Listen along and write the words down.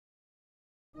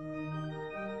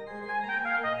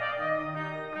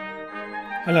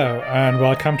Hello and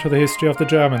welcome to the History of the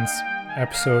Germans,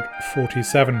 episode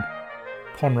 47,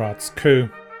 Conrad's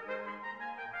Coup.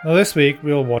 Now this week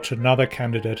we'll watch another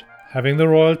candidate having the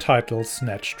royal title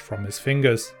snatched from his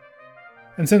fingers.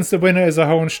 And since the winner is a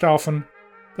Hohenstaufen,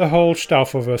 the whole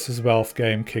Stauffer vs. Welf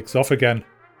game kicks off again.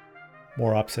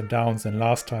 More ups and downs than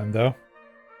last time though.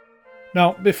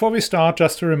 Now, before we start,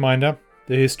 just a reminder,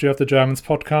 the History of the Germans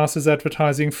podcast is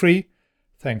advertising free,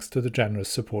 thanks to the generous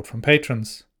support from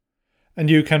patrons. And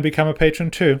you can become a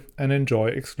patron too and enjoy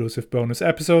exclusive bonus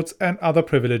episodes and other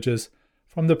privileges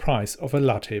from the price of a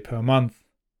latte per month.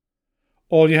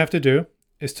 All you have to do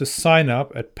is to sign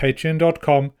up at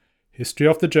patreon.com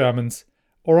historyofthegermans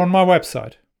or on my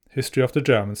website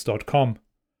historyofthegermans.com.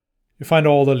 You find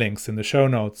all the links in the show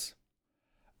notes.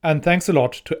 And thanks a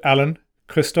lot to Alan,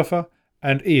 Christopher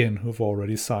and Ian who've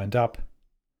already signed up.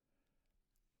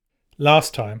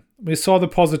 Last time we saw the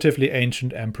positively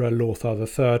ancient Emperor Lothar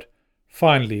III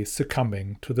finally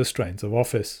succumbing to the strains of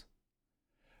office.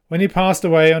 When he passed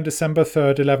away on December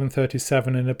 3rd,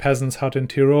 1137 in a peasant's hut in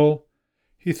Tyrol,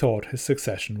 he thought his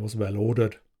succession was well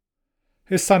ordered.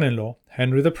 His son-in-law,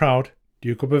 Henry the Proud,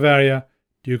 Duke of Bavaria,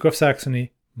 Duke of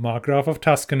Saxony, Markgraf of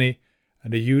Tuscany,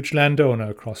 and a huge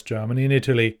landowner across Germany and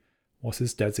Italy, was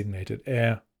his designated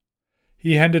heir.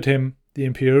 He handed him the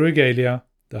imperial regalia,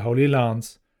 the Holy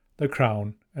Lance, the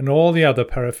crown, and all the other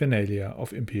paraphernalia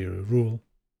of imperial rule.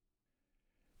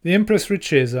 The Empress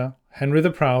Richeza, Henry the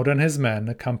Proud and his men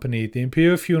accompanied the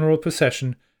imperial funeral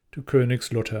procession to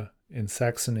Königslutter in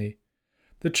Saxony,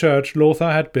 the church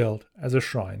Lothar had built as a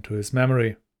shrine to his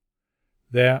memory.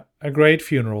 There a great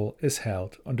funeral is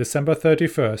held on December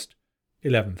 31st,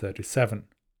 1137.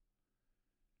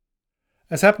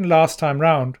 As happened last time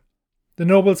round, the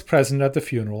nobles present at the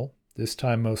funeral, this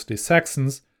time mostly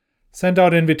Saxons, sent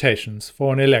out invitations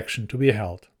for an election to be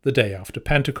held the day after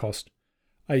Pentecost,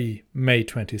 i.e. May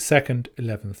 22nd,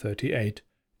 1138,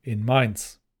 in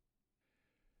Mainz.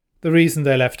 The reason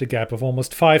they left a gap of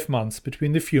almost 5 months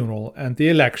between the funeral and the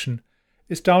election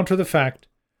is down to the fact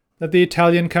that the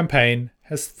Italian campaign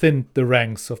has thinned the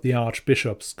ranks of the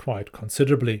archbishops quite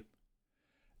considerably.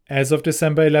 As of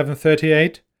December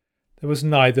 1138, there was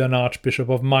neither an Archbishop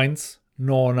of Mainz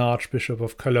nor an Archbishop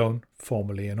of Cologne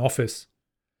formally in office.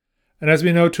 And as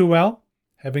we know too well,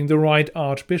 having the right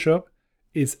archbishop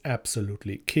is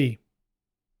absolutely key.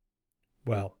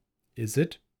 Well, is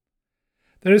it?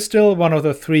 There is still one of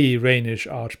the 3 Rhenish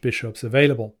archbishops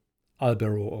available,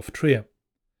 Albero of Trier.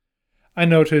 I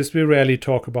noticed we rarely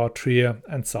talk about Trier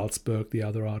and Salzburg, the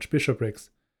other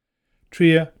archbishoprics.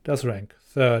 Trier does rank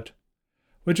 3rd,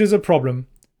 which is a problem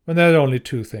when there are only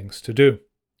 2 things to do: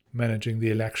 managing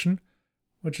the election,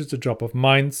 which is the job of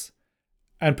Mainz,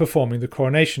 and performing the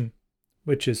coronation,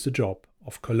 which is the job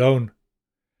of Cologne.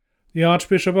 The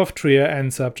Archbishop of Trier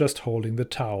ends up just holding the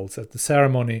towels at the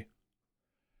ceremony.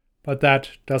 But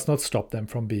that does not stop them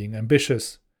from being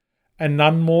ambitious, and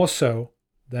none more so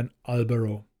than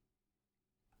Albero.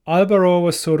 Albero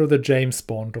was sort of the James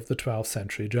Bond of the 12th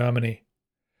century Germany.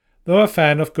 Though a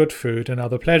fan of good food and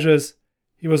other pleasures,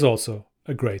 he was also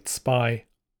a great spy.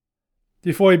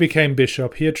 Before he became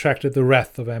bishop, he attracted the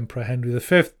wrath of Emperor Henry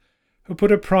V, who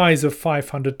put a prize of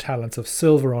 500 talents of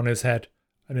silver on his head,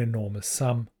 an enormous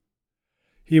sum.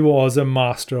 He was a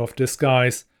master of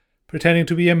disguise, pretending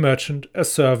to be a merchant, a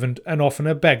servant, and often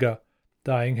a beggar,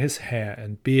 dyeing his hair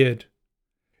and beard.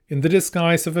 In the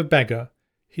disguise of a beggar,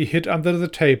 he hid under the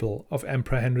table of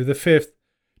Emperor Henry V to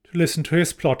listen to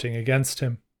his plotting against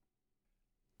him.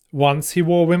 Once he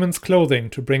wore women's clothing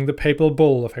to bring the papal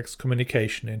bull of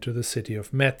excommunication into the city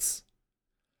of Metz.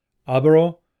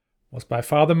 Albero was by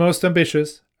far the most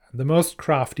ambitious and the most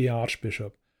crafty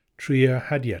archbishop Trier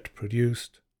had yet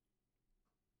produced.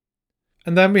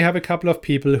 And then we have a couple of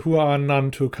people who are none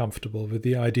too comfortable with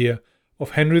the idea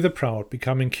of Henry the Proud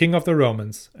becoming king of the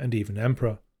Romans and even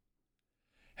emperor.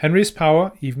 Henry's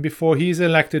power, even before he is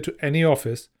elected to any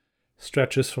office,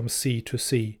 stretches from sea to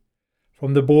sea,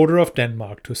 from the border of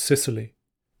Denmark to Sicily,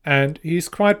 and he is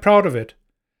quite proud of it,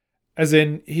 as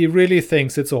in he really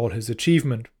thinks it's all his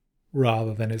achievement,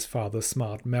 rather than his father's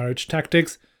smart marriage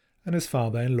tactics and his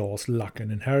father-in-law's luck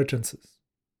and inheritances.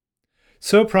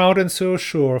 So proud and so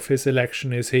sure of his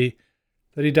election is he,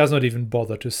 that he does not even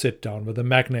bother to sit down with the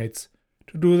magnates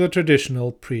to do the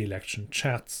traditional pre-election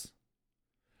chats.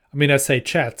 I mean, I say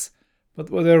chats,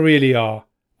 but what there really are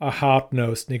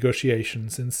hard-nosed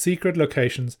negotiations in secret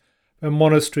locations where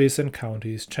monasteries and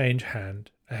counties change hand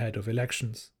ahead of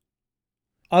elections.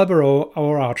 Albero,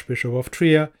 our Archbishop of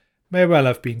Trier, may well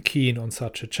have been keen on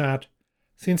such a chat,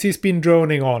 since he's been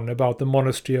droning on about the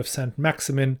monastery of St.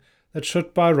 Maximin that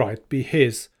should by right be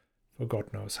his, for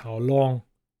God knows how long.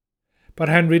 But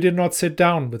Henry did not sit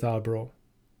down with Albro.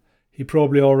 He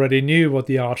probably already knew what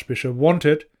the Archbishop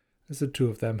wanted, as the two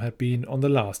of them had been on the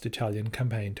last Italian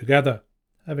campaign together,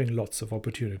 having lots of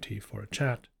opportunity for a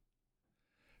chat.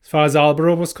 As far as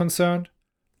Albro was concerned,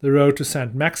 the road to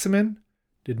St. Maximin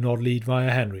did not lead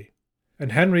via Henry,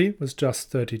 and Henry was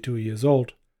just 32 years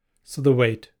old, so the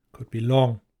wait could be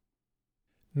long.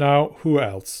 Now, who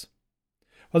else?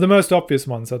 Well, the most obvious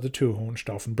ones are the two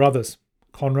Hohenstaufen brothers,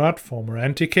 Conrad, former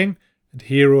anti-king and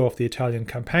hero of the Italian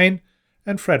campaign,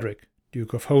 and Frederick,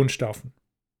 Duke of Hohenstaufen.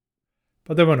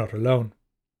 But they were not alone.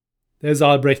 There's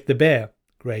Albrecht the Bear,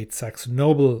 great Saxon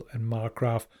noble and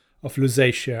Markgraf of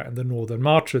Lusatia and the Northern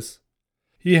Marches.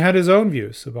 He had his own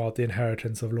views about the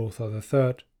inheritance of Lothar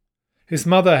III. His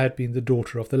mother had been the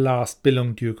daughter of the last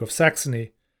Billung Duke of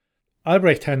Saxony.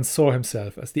 Albrecht hence saw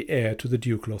himself as the heir to the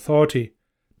ducal authority,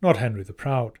 not Henry the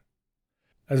Proud.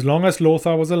 As long as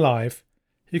Lothar was alive,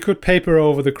 he could paper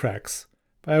over the cracks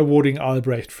by awarding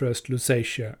Albrecht first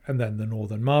Lusatia and then the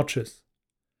Northern Marches.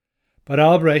 But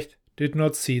Albrecht did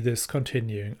not see this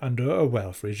continuing under a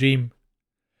Welf regime,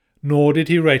 nor did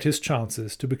he rate his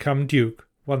chances to become Duke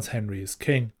once Henry is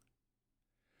king.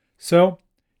 So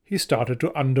he started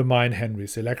to undermine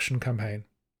Henry's election campaign.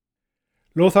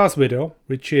 Lothar's widow,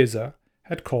 Richeza,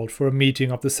 had called for a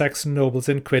meeting of the Saxon nobles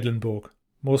in Quedlinburg,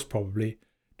 most probably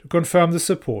to confirm the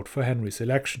support for Henry's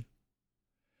election.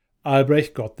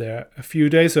 Albrecht got there a few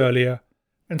days earlier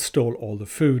and stole all the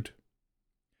food.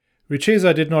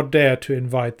 Richeza did not dare to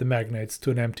invite the magnates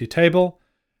to an empty table,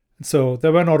 and so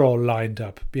they were not all lined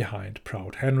up behind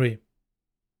proud Henry.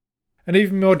 And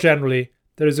even more generally,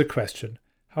 there is a question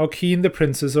how keen the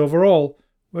princes overall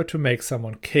were to make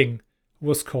someone king who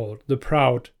was called the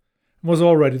Proud and was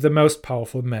already the most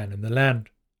powerful man in the land.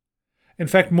 In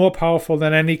fact, more powerful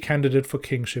than any candidate for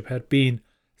kingship had been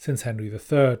since Henry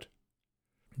III.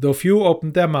 Though few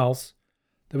opened their mouths,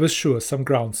 there was sure some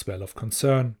groundswell of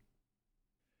concern.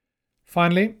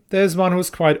 Finally, there is one who is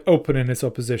quite open in his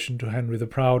opposition to Henry the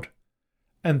Proud,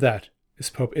 and that is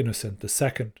Pope Innocent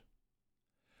II.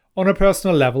 On a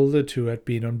personal level, the two had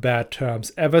been on bad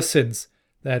terms ever since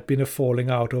there had been a falling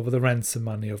out over the ransom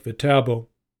money of Viterbo.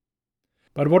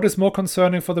 But what is more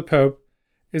concerning for the Pope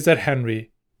is that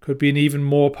Henry could be an even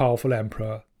more powerful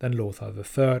emperor than Lothar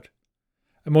III,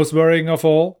 and most worrying of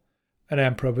all, an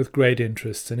emperor with great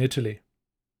interests in Italy.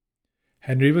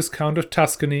 Henry was Count of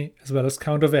Tuscany as well as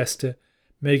Count of Este,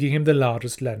 making him the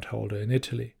largest landholder in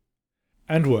Italy.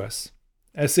 And worse,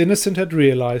 as Innocent had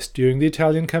realized during the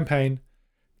Italian campaign,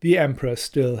 the emperor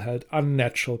still had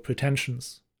unnatural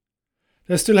pretensions.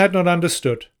 They still had not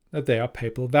understood that they are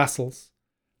papal vassals,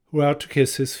 who are to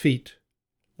kiss his feet,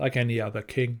 like any other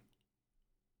king.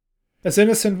 As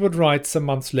Innocent would write some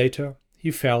months later, he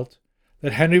felt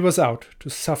that Henry was out to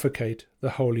suffocate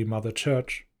the Holy Mother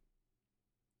Church.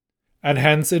 And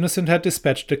hence Innocent had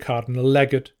dispatched the cardinal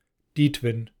legate,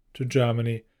 Dietwin, to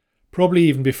Germany, probably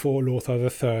even before Lothar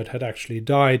III had actually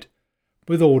died,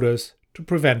 with orders to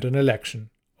prevent an election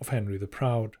of Henry the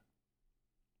Proud.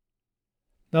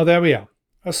 Now there we are.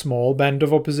 A small band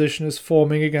of opposition is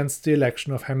forming against the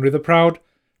election of Henry the Proud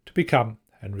to become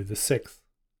Henry VI.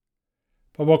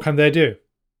 But what can they do?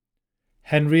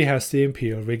 Henry has the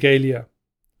imperial regalia.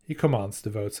 He commands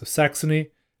the votes of Saxony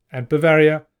and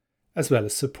Bavaria, as well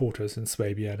as supporters in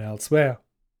Swabia and elsewhere.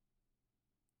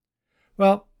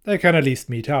 Well, they can at least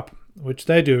meet up, which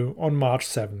they do on March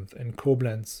 7th in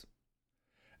Koblenz.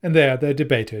 And there they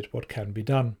debated what can be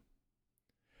done.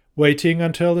 Waiting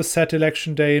until the set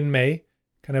election day in May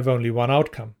can have only one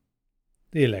outcome: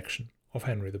 the election of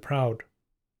Henry the Proud.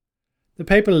 The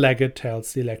papal legate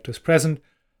tells the electors present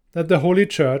that the Holy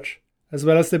Church, as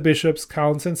well as the bishops,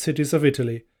 counts and cities of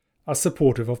Italy, are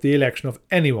supportive of the election of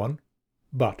anyone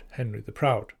but Henry the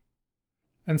Proud.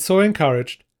 And so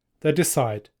encouraged, they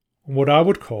decide on what I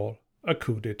would call a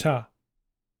coup d'etat.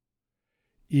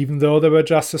 Even though there were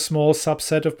just a small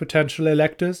subset of potential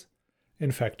electors,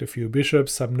 in fact a few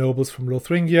bishops, some nobles from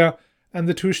Lothringia, and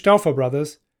the two Stauffer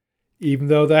brothers, even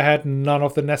though they had none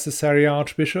of the necessary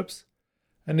archbishops,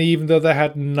 and even though they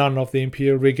had none of the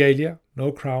imperial regalia,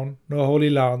 no crown, no holy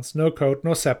lance, no coat,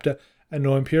 no scepter, and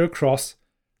no imperial cross,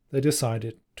 they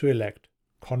decided to elect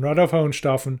Conrad of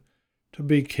Hohenstaufen to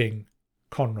be King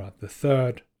Conrad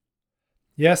III.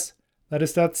 Yes, that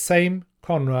is that same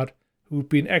Conrad who had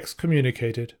been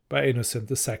excommunicated by Innocent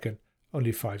II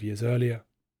only 5 years earlier.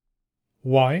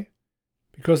 Why?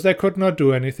 Because they could not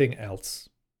do anything else.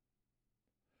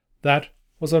 That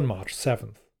was on March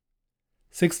 7th.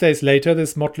 6 days later,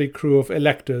 this motley crew of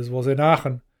electors was in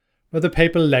Aachen, where the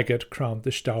papal legate crowned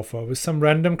the Stauffer with some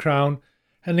random crown,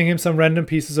 handing him some random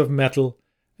pieces of metal,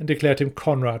 and declared him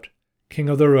Conrad, King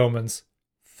of the Romans,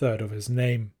 third of his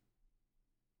name.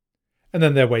 And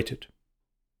then they waited.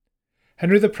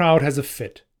 Henry the Proud has a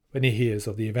fit when he hears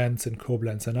of the events in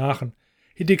Koblenz and Aachen.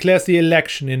 He declares the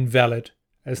election invalid,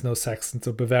 as no Saxons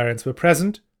or Bavarians were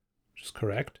present, which is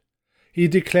correct. He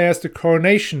declares the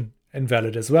coronation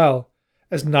invalid as well,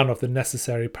 as none of the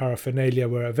necessary paraphernalia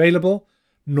were available,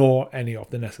 nor any of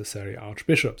the necessary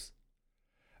archbishops.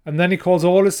 And then he calls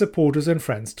all his supporters and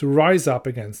friends to rise up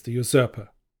against the usurper.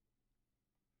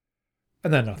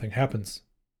 And then nothing happens.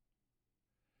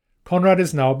 Conrad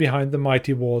is now behind the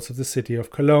mighty walls of the city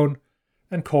of Cologne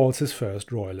and calls his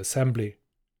first royal assembly.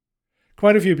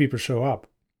 Quite a few people show up.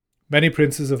 Many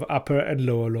princes of Upper and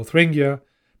Lower Lothringia,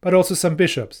 but also some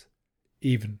bishops,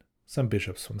 even some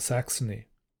bishops from Saxony.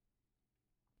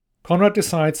 Conrad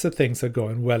decides that things are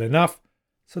going well enough,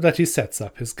 so that he sets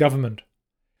up his government.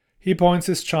 He appoints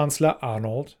his chancellor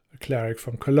Arnold, a cleric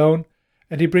from Cologne,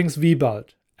 and he brings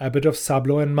Wiebald, abbot of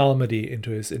Sablo and Malmedy,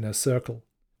 into his inner circle.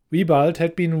 Wiebald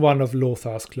had been one of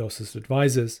Lothar's closest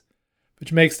advisors,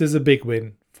 which makes this a big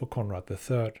win for Conrad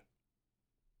III.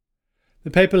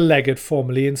 The papal legate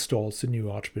formally installs the new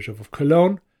Archbishop of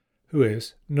Cologne, who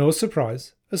is, no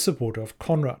surprise, a supporter of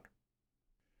Conrad.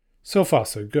 So far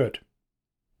so good.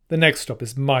 The next stop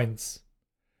is Mainz.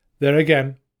 There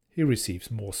again, he receives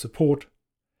more support.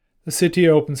 The city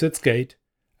opens its gate,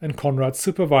 and Conrad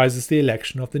supervises the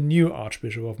election of the new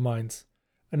Archbishop of Mainz,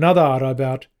 another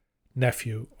Adalbert,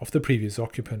 nephew of the previous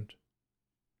occupant.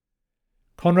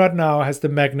 Conrad now has the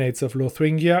magnates of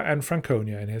Lothringia and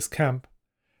Franconia in his camp,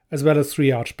 as well as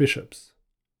 3 archbishops.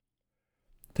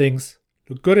 Things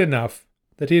look good enough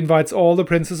that he invites all the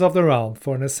princes of the realm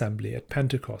for an assembly at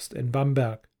Pentecost in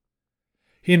Bamberg.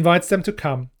 He invites them to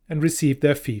come and receive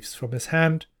their fiefs from his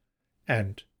hand,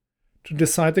 and to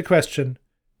decide the question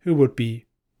who would be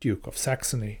Duke of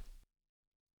Saxony.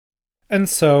 And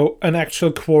so an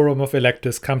actual quorum of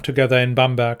electors come together in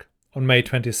Bamberg on May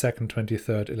 22nd,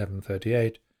 23rd,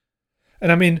 1138.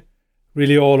 And I mean,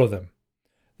 really all of them.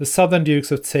 The southern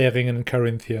dukes of Zähringen and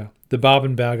Carinthia, the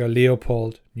Babenberger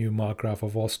Leopold, new Markgraf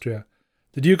of Austria,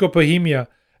 the Duke of Bohemia,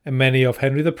 and many of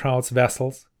Henry the Proud's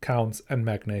vassals, counts, and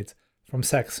magnates from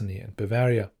Saxony and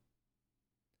Bavaria.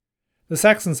 The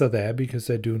Saxons are there because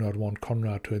they do not want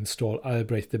Conrad to install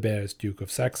Albrecht the Bear as Duke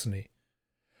of Saxony.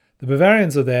 The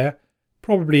Bavarians are there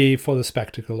probably for the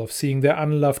spectacle of seeing their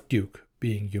unloved duke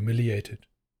being humiliated.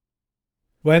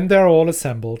 When they are all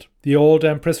assembled, the old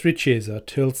Empress Richeza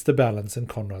tilts the balance in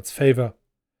Conrad's favour.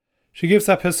 She gives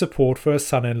up her support for her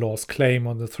son-in-law's claim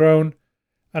on the throne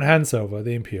and hands over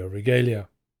the imperial regalia.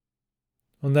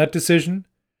 On that decision,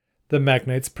 the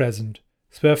magnates present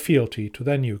swear fealty to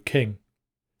their new king,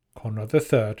 Conrad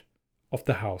III of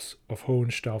the House of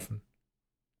Hohenstaufen.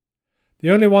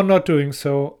 The only one not doing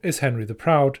so is Henry the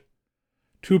Proud,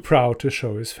 too proud to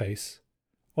show his face,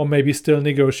 or maybe still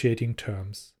negotiating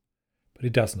terms, but he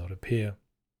does not appear.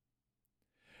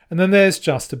 And then there is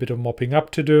just a bit of mopping up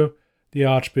to do. The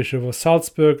Archbishop of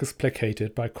Salzburg is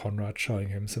placated by Conrad showing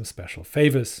him some special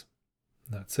favours.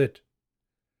 That's it.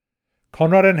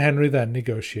 Conrad and Henry then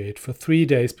negotiate for 3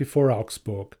 days before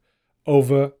Augsburg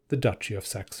over the Duchy of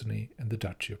Saxony and the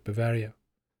Duchy of Bavaria.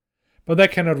 But they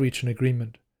cannot reach an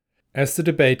agreement. As the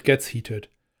debate gets heated,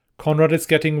 Conrad is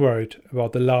getting worried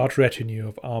about the large retinue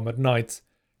of armoured knights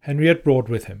Henry had brought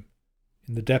with him.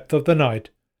 In the depth of the night,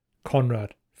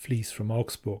 Conrad flees from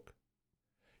Augsburg.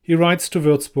 He rides to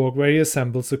Würzburg, where he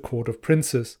assembles a court of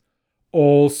princes,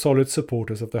 all solid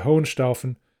supporters of the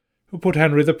Hohenstaufen, who put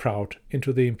Henry the Proud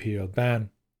into the imperial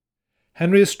ban.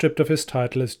 Henry is stripped of his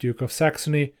title as Duke of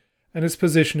Saxony, and his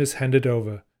position is handed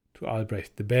over to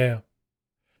Albrecht the Bear.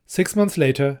 6 months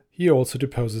later, he also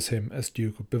deposes him as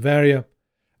Duke of Bavaria,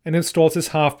 and installs his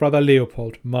half-brother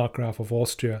Leopold, Markgraf of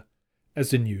Austria, as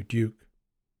the new duke.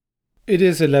 It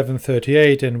is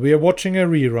 1138, and we are watching a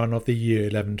rerun of the year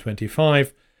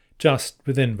 1125, just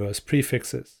with inverse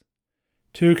prefixes.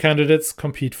 2 candidates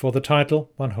compete for the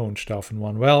title, one Hohenstaufen,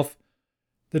 one Welf.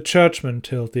 The churchmen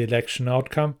tilt the election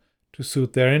outcome to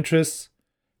suit their interests.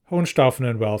 Hohenstaufen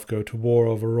and Welf go to war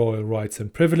over royal rights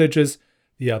and privileges,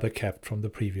 the other kept from the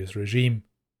previous regime.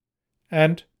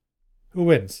 And who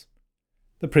wins?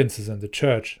 The princes and the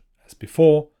church, as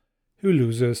before. Who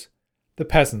loses? The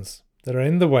peasants that are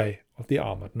in the way of the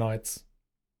armoured knights.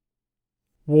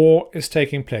 War is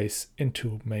taking place in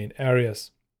 2 main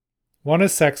areas. One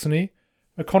is Saxony,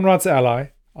 where Conrad's ally,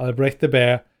 Albrecht the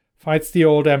Bear, fights the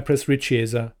old Empress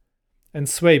Richeza, and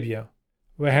Swabia,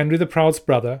 where Henry the Proud's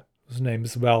brother, whose name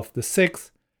is Welf VI,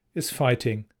 is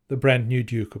fighting the brand new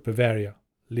Duke of Bavaria,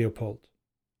 Leopold.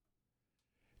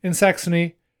 In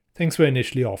Saxony, things were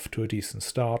initially off to a decent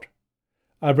start.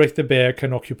 Albrecht the Bear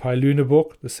can occupy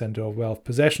Lüneburg, the center of Welf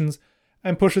possessions,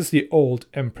 and pushes the old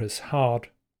Empress hard.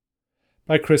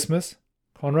 By Christmas,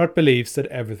 Konrad believes that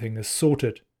everything is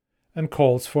sorted, and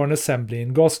calls for an assembly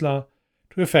in Goslar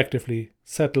to effectively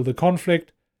settle the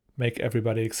conflict, make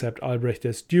everybody accept Albrecht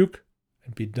as duke,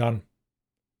 and be done.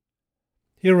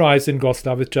 He arrives in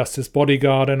Goslar with just his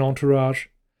bodyguard and entourage,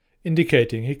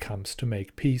 indicating he comes to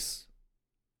make peace.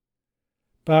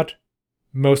 But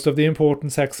most of the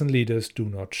important Saxon leaders do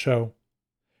not show,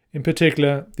 in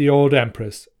particular the old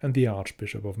Empress and the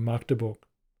Archbishop of Magdeburg.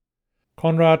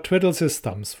 Konrad twiddles his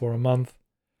thumbs for a month,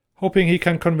 hoping he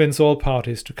can convince all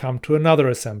parties to come to another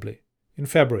assembly in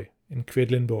February in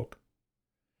Quedlinburg.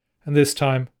 And this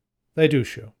time they do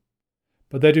show,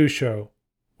 but they do show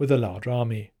with a large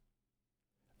army.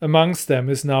 Amongst them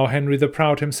is now Henry the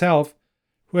Proud himself,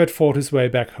 who had fought his way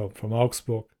back home from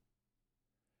Augsburg.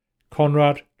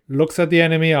 Konrad looks at the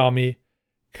enemy army,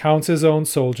 counts his own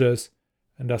soldiers,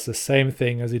 and does the same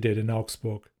thing as he did in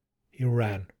Augsburg. He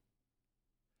ran.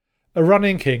 A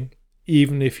running king,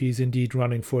 even if he's indeed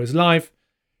running for his life,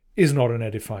 is not an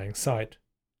edifying sight,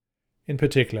 in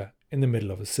particular in the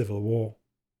middle of a civil war.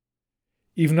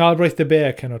 Even Albrecht the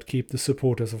Bear cannot keep the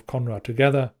supporters of Konrad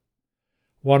together.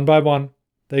 One by one,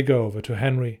 they go over to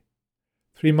Henry.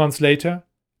 3 months later,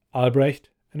 Albrecht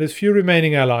and his few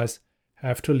remaining allies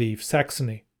have to leave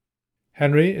Saxony.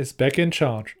 Henry is back in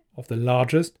charge of the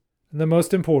largest and the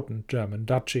most important German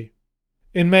duchy.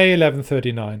 In May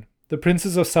 1139, the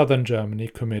princes of southern Germany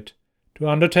commit to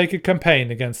undertake a campaign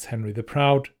against Henry the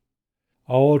Proud.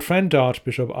 Our old friend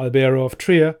Archbishop Albero of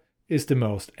Trier is the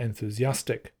most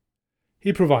enthusiastic.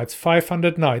 He provides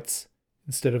 500 knights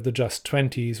instead of the just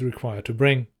 20 he's required to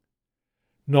bring.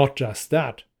 Not just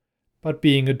that, but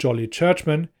being a jolly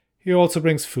churchman, he also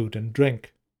brings food and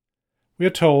drink. We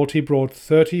are told he brought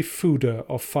 30 fuder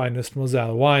of finest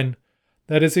Moselle wine,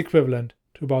 that is equivalent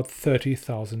to about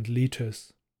 30,000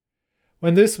 litres.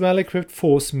 When this well-equipped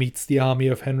force meets the army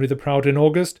of Henry the Proud in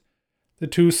August, the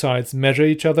two sides measure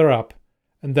each other up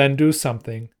and then do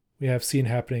something we have seen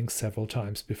happening several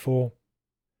times before.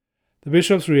 The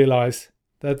bishops realize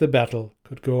that the battle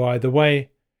could go either way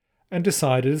and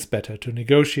decide it is better to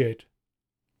negotiate.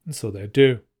 And so they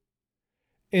do.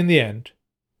 In the end,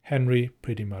 Henry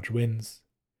pretty much wins.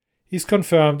 He's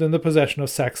confirmed in the possession of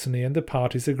Saxony and the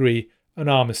parties agree an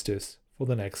armistice for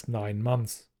the next 9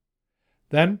 months.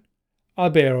 Then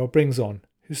Albero brings on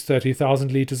his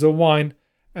 30,000 litres of wine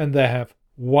and they have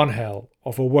one hell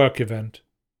of a work event.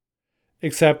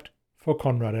 Except for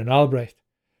Konrad and Albrecht,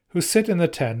 who sit in the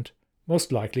tent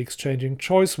most likely exchanging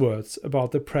choice words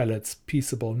about the prelate's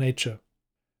peaceable nature.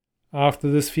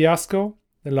 After this fiasco,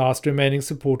 the last remaining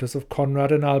supporters of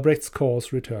Konrad and Albrecht's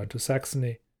cause return to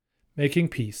Saxony, making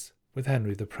peace with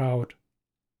Henry the Proud.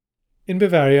 In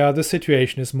Bavaria, the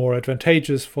situation is more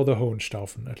advantageous for the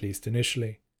Hohenstaufen, at least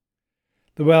initially.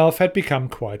 The Welf had become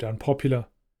quite unpopular,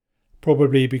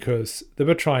 probably because they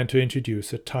were trying to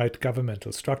introduce a tight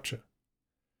governmental structure.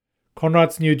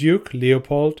 Konrad's new duke,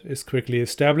 Leopold, is quickly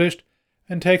established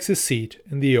and takes his seat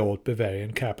in the old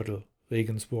Bavarian capital,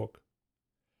 Regensburg.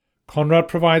 Konrad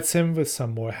provides him with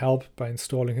some more help by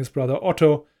installing his brother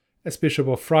Otto as Bishop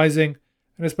of Freising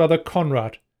and his brother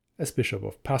Konrad as Bishop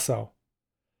of Passau.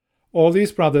 All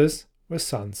these brothers were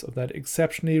sons of that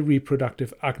exceptionally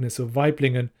reproductive Agnes of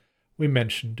Weiblingen we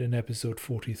mentioned in episode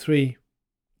 43.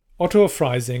 Otto of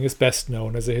Freising is best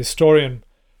known as a historian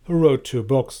who wrote 2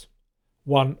 books.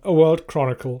 One, A World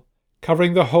Chronicle,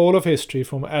 covering the whole of history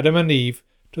from Adam and Eve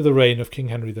to the reign of King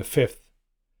Henry V.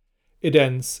 It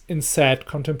ends in sad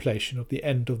contemplation of the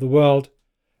end of the world,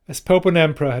 as Pope and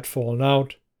Emperor had fallen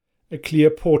out, a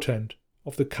clear portent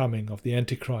of the coming of the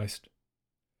Antichrist.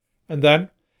 And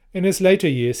then, in his later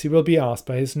years, he will be asked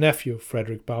by his nephew,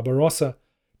 Frederick Barbarossa,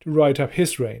 to write up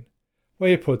his reign,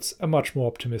 where he puts a much more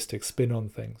optimistic spin on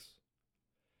things.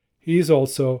 He is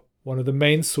also one of the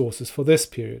main sources for this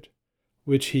period,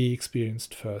 which he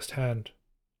experienced firsthand.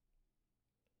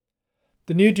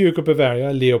 The new Duke of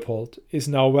Bavaria, Leopold, is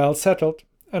now well settled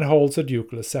and holds a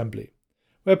ducal assembly,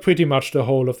 where pretty much the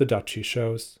whole of the duchy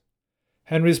shows.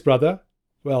 Henry's brother,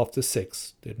 Welf VI,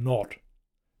 did not,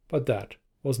 but that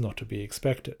was not to be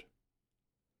expected.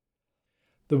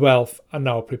 The Welf are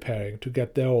now preparing to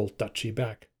get their old duchy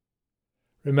back.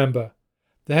 Remember,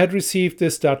 they had received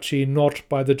this duchy not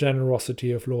by the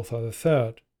generosity of Lothar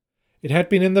III. It had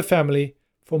been in the family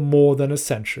for more than a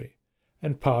century,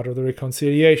 and part of the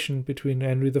reconciliation between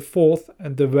Henry IV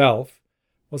and the Welf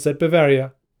was that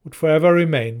Bavaria would forever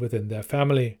remain within their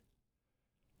family.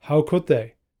 How could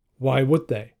they, why would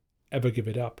they, ever give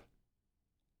it up?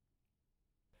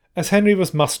 As Henry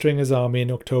was mustering his army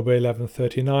in October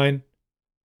 1139,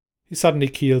 he suddenly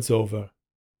keels over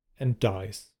and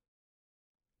dies.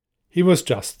 He was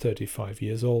just 35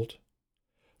 years old.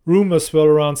 Rumours swirled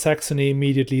around Saxony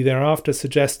immediately thereafter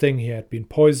suggesting he had been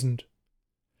poisoned.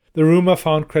 The rumour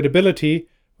found credibility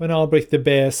when Albrecht the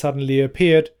Bear suddenly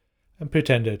appeared and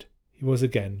pretended he was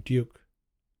again Duke.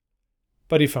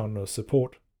 But he found no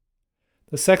support.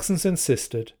 The Saxons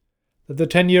insisted that the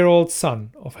 10-year-old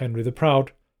son of Henry the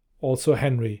Proud, also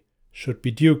Henry, should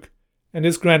be Duke, and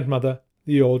his grandmother,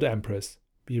 the old Empress,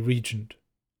 be regent.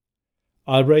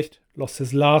 Albrecht lost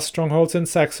his last strongholds in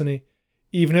Saxony.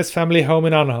 Even his family home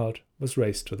in Anhalt was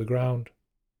razed to the ground.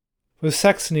 With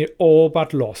Saxony all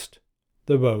but lost,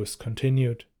 the woes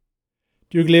continued.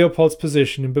 Duke Leopold's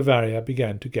position in Bavaria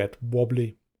began to get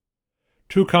wobbly.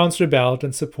 Two counts rebelled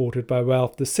and, supported by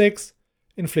Ralph VI,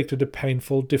 inflicted a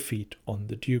painful defeat on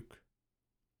the Duke.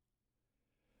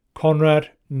 Conrad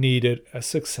needed a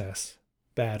success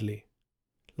badly,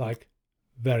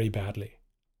 very badly.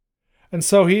 And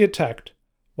so he attacked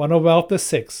one of Ralph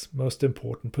VI's most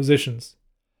important positions,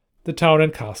 the town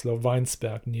and castle of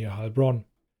Weinsberg near Heilbronn.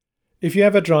 If you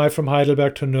ever drive from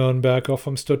Heidelberg to Nuremberg or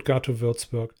from Stuttgart to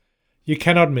Würzburg, you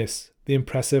cannot miss the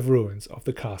impressive ruins of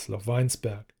the castle of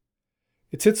Weinsberg.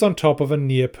 It sits on top of a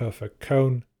near-perfect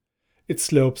cone, its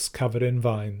slopes covered in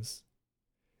vines.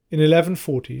 In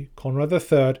 1140, Conrad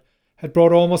III had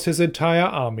brought almost his entire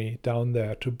army down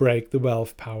there to break the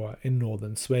Welf power in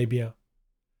northern Swabia.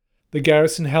 The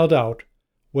garrison held out,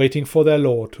 waiting for their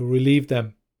lord to relieve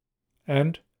them,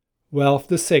 and Ralph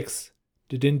VI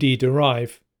did indeed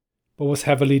arrive, but was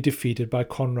heavily defeated by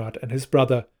Conrad and his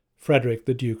brother Frederick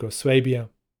the Duke of Swabia.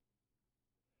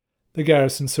 The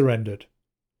garrison surrendered,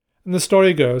 and the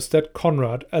story goes that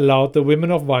Conrad allowed the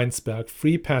women of Weinsberg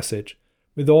free passage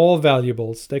with all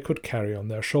valuables they could carry on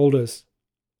their shoulders.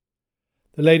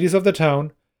 The ladies of the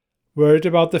town, worried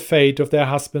about the fate of their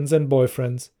husbands and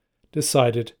boyfriends,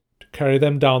 decided to carry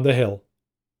them down the hill,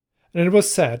 and it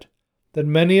was said that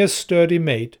many a sturdy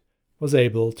maid was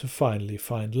able to finally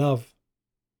find love.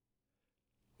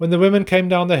 When the women came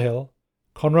down the hill,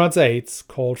 Conrad's aides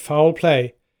called foul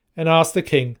play and asked the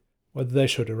king whether they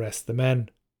should arrest the men.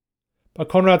 But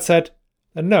Conrad said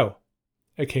that no,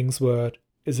 a king's word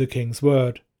is a king's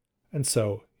word, and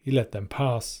so he let them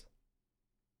pass.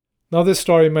 Now this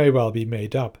story may well be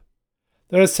made up.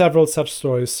 There are several such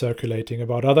stories circulating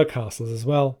about other castles as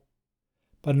well,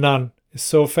 but none is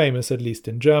so famous, at least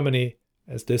in Germany,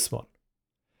 as this one.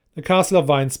 The castle of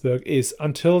Weinsberg is,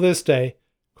 until this day,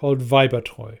 called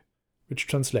Weibertreu, which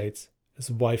translates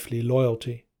as wifely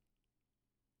loyalty.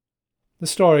 The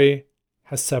story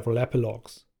has several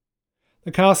epilogues.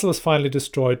 The castle was finally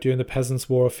destroyed during the Peasants'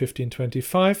 War of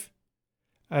 1525,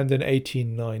 and in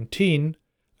 1819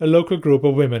 a local group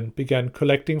of women began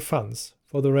collecting funds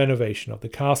for the renovation of the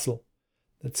castle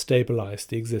that stabilized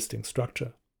the existing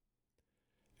structure.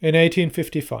 In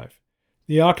 1855,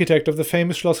 the architect of the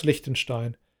famous Schloss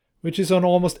Liechtenstein, which is on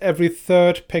almost every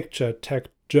third picture tagged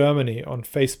Germany on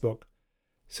Facebook,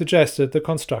 suggested the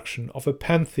construction of a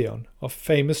pantheon of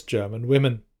famous German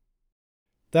women.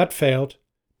 That failed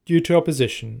due to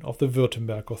opposition of the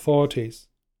Württemberg authorities.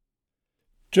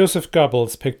 Joseph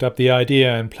Goebbels picked up the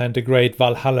idea and planned a great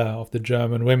Valhalla of the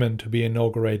German women to be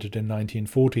inaugurated in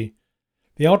 1940.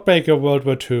 The outbreak of World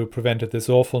War II prevented this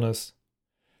awfulness.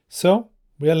 So,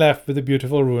 we are left with the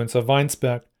beautiful ruins of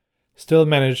Weinsberg, still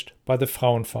managed by the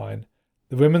Frauenverein,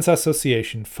 the Women's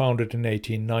Association founded in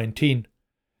 1819,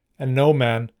 and no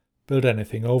man built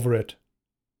anything over it.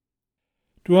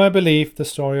 Do I believe the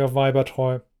story of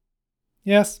Weibertreu?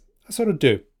 Yes, I sort of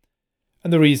do,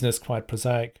 and the reason is quite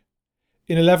prosaic.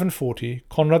 In 1140,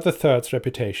 Conrad III's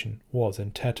reputation was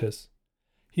in tatters.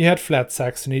 He had fled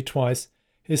Saxony twice,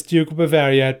 his Duke of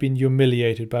Bavaria had been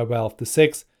humiliated by Ralph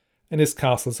VI, and his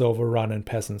castles overrun and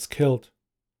peasants killed.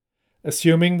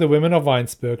 Assuming the women of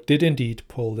Weinsberg did indeed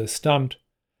pull this stunt,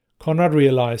 Conrad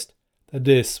realized that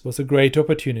this was a great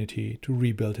opportunity to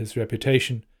rebuild his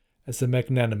reputation as a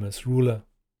magnanimous ruler.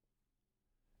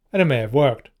 And it may have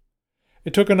worked.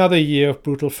 It took another year of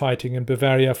brutal fighting in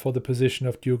Bavaria for the position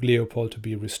of Duke Leopold to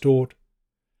be restored.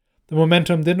 The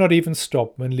momentum did not even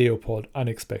stop when Leopold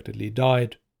unexpectedly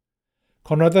died.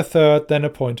 Conrad III then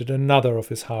appointed another of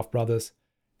his half-brothers,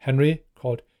 Henry,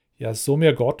 called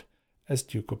Jasomirgott, as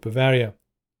Duke of Bavaria.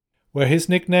 Where his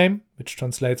nickname, which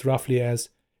translates roughly as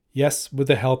 "Yes, with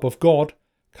the help of God,"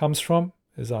 comes from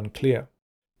is unclear.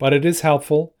 But it is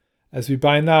helpful, as we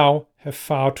by now have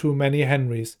far too many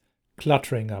Henrys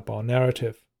cluttering up our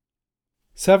narrative.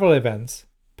 Several events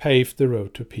paved the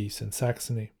road to peace in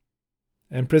Saxony.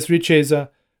 Empress Richeza,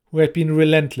 who had been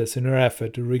relentless in her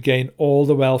effort to regain all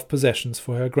the Welf possessions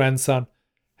for her grandson,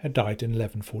 had died in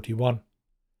 1141.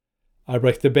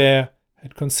 Albrecht the Bear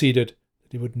had conceded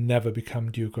that he would never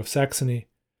become Duke of Saxony,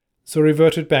 so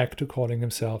reverted back to calling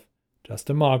himself just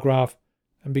a Margrave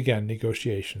and began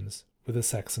negotiations with the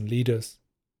Saxon leaders.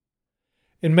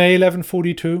 In May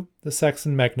 1142, the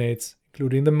Saxon magnates,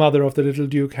 including the mother of the little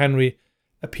Duke Henry,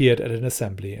 appeared at an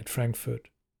assembly at Frankfurt.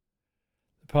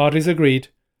 The parties agreed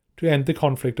to end the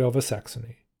conflict over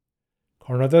Saxony.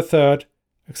 Conrad III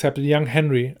accepted young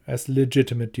Henry as the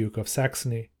legitimate Duke of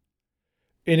Saxony.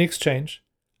 In exchange,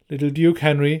 little Duke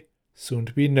Henry, soon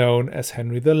to be known as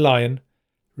Henry the Lion,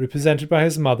 represented by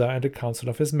his mother and a council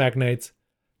of his magnates,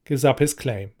 gives up his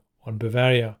claim on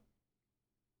Bavaria.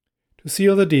 To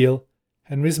seal the deal,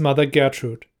 Henry's mother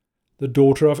Gertrude, the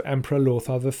daughter of Emperor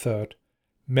Lothar III,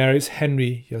 marries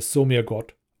Henry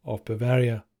Jasomirgott of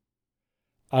Bavaria.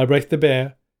 Albrecht the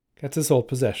Bear gets his old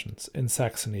possessions in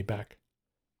Saxony back.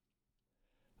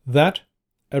 That,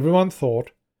 everyone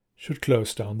thought, should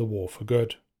close down the war for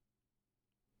good.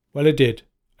 Well, it did,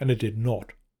 and it did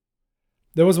not.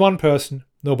 There was one person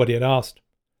nobody had asked,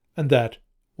 and that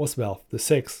was Welf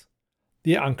VI,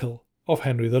 the uncle of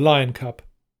Henry the Lion Cub.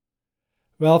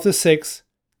 Welf VI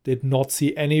did not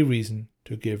see any reason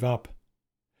to give up.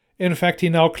 In fact, he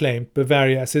now claimed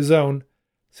Bavaria as his own,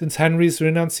 since Henry's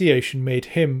renunciation made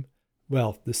him,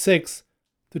 Welf VI,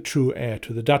 the true heir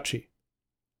to the duchy.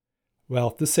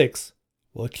 Welf VI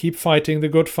will keep fighting the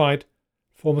good fight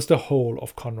for almost the whole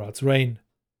of Conrad's reign,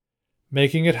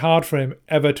 making it hard for him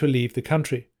ever to leave the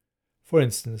country, for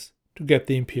instance, to get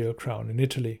the imperial crown in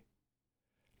Italy.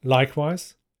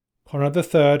 Likewise, Conrad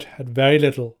III had very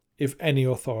little, if any,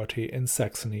 authority in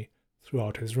Saxony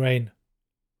throughout his reign.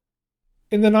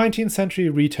 In the 19th century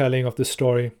retelling of the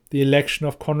story, the election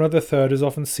of Conrad III is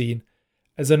often seen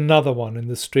as another one in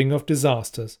the string of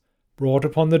disasters brought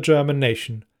upon the German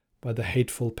nation by the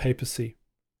hateful papacy.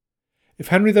 If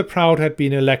Henry the Proud had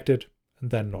been elected, and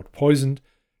then not poisoned,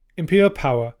 imperial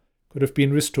power could have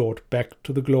been restored back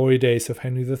to the glory days of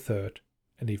Henry III,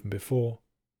 and even before.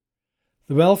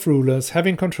 The Welf rulers,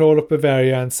 having control of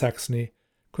Bavaria and Saxony,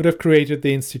 could have created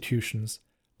the institutions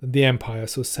that the empire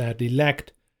so sadly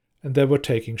lacked and that were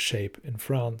taking shape in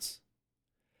France.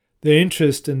 Their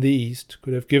interest in the East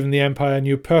could have given the empire a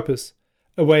new purpose,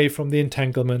 away from the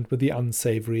entanglement with the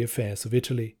unsavory affairs of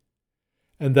Italy.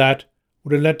 And that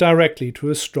would have led directly to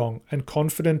a strong and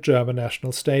confident German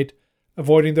national state,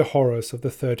 avoiding the horrors of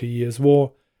the 30 Years'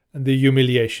 War and the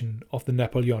humiliation of the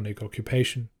Napoleonic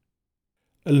occupation.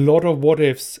 A lot of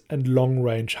what-ifs and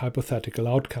long-range hypothetical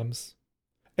outcomes.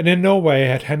 And in no way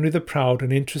had Henry the Proud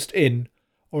an interest in,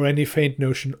 or any faint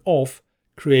notion of,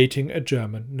 creating a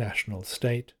German national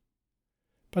state.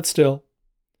 But still,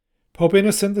 Pope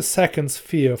Innocent II's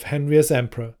fear of Henry as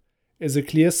emperor is a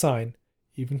clear sign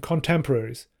even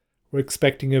contemporaries were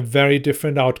expecting a very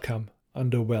different outcome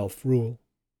under Welf rule.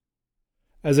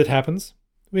 As it happens,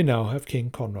 we now have King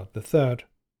Conrad III.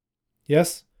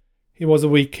 Yes, he was a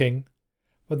weak king,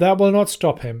 but that will not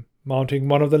stop him mounting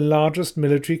one of the largest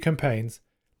military campaigns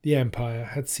the empire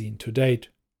had seen to date.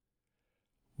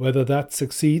 Whether that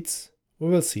succeeds, we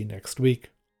will see next week.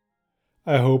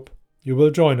 I hope you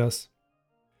will join us.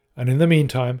 And in the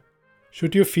meantime,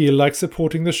 should you feel like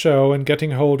supporting the show and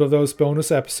getting hold of those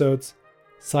bonus episodes,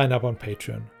 sign up on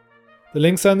Patreon. The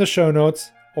links are in the show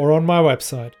notes or on my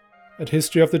website at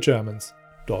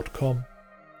historyofthegermans.com.